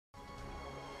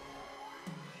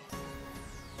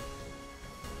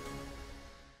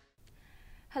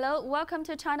Hello, welcome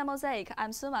to China Mosaic.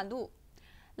 I'm Sun Wanlu.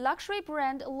 Luxury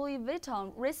brand Louis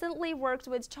Vuitton recently worked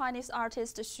with Chinese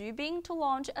artist Xu Bing to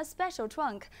launch a special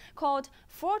trunk called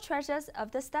Four Treasures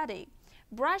of the Study: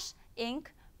 brush,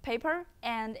 ink, paper,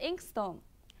 and inkstone.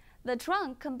 The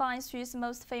trunk combines Xu's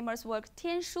most famous work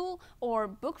Tian Shu, or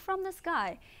Book from the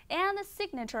Sky, and the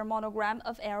signature monogram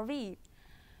of LV.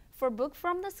 For Book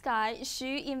from the Sky,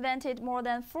 Xu invented more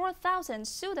than 4,000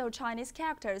 pseudo-Chinese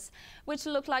characters, which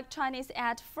look like Chinese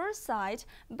at first sight,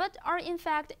 but are in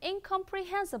fact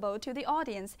incomprehensible to the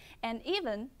audience and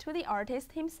even to the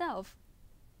artist himself.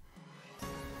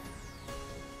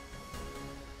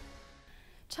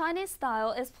 Chinese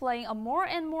style is playing a more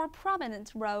and more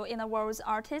prominent role in the world's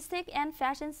artistic and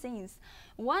fashion scenes.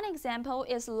 One example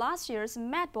is last year's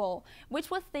Met Ball, which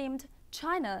was themed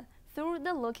China through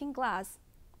the Looking Glass.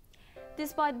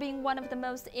 Despite being one of the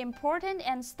most important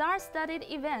and star-studded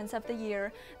events of the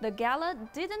year, the gala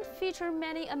didn't feature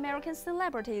many American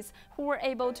celebrities who were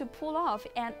able to pull off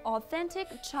an authentic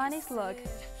Chinese look.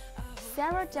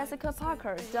 Sarah Jessica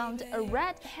Parker donned a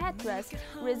red headdress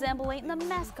resembling the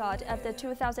mascot of the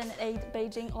 2008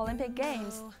 Beijing Olympic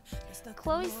Games.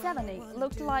 Chloe Sevigny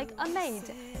looked like a maid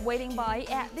waiting by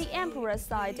at the Emperor's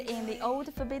side in the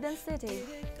old Forbidden City.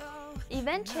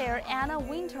 Event chair Anna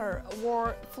Wintour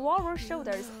wore floral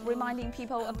shoulders, reminding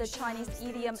people of the Chinese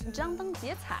idiom 张灯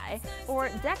结彩, or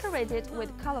decorated with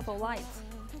colorful lights.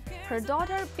 Her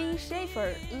daughter Bee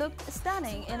Schaefer looked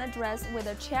stunning in a dress with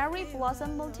a cherry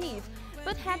blossom motif,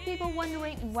 but had people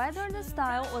wondering whether the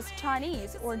style was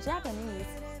Chinese or Japanese.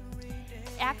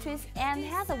 Actress Anne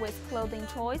Hathaway's clothing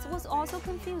choice was also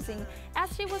confusing,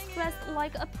 as she was dressed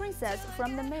like a princess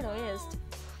from the Middle East.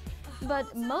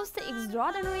 But most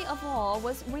extraordinary of all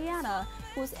was Rihanna,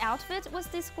 whose outfit was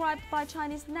described by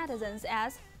Chinese netizens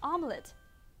as omelette.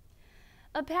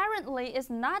 Apparently, it's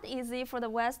not easy for the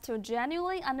West to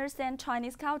genuinely understand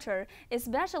Chinese culture,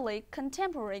 especially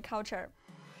contemporary culture.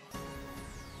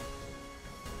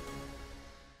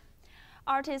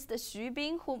 Artist Xu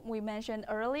Bing, whom we mentioned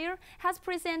earlier, has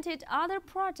presented other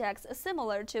projects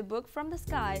similar to Book from the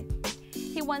Sky.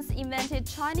 He once invented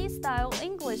Chinese-style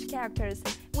English characters,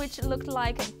 which looked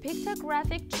like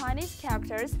pictographic Chinese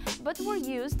characters but were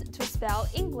used to spell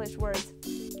English words.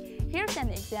 Here's an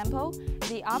example.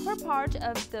 The upper part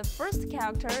of the first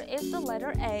character is the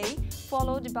letter A,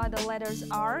 followed by the letters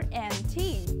R and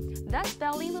T, thus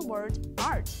spelling the word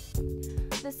art.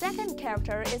 The second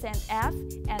character is an F,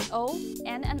 an O,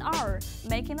 and an R,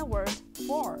 making the word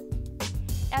for.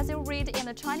 As you read in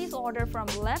the Chinese order from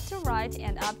left to right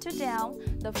and up to down,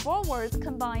 the four words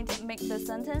combined make the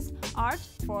sentence Art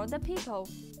for the People.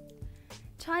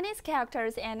 Chinese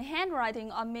characters and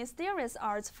handwriting are mysterious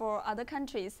arts for other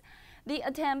countries. The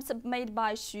attempts made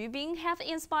by Xu Bing have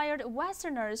inspired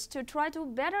Westerners to try to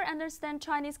better understand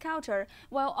Chinese culture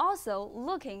while also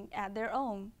looking at their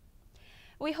own.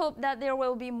 We hope that there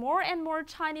will be more and more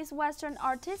Chinese-Western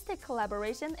artistic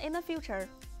collaboration in the future.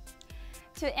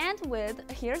 To end with,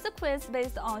 here's a quiz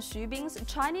based on Xu Bing's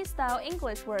Chinese-style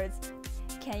English words.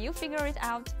 Can you figure it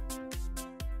out?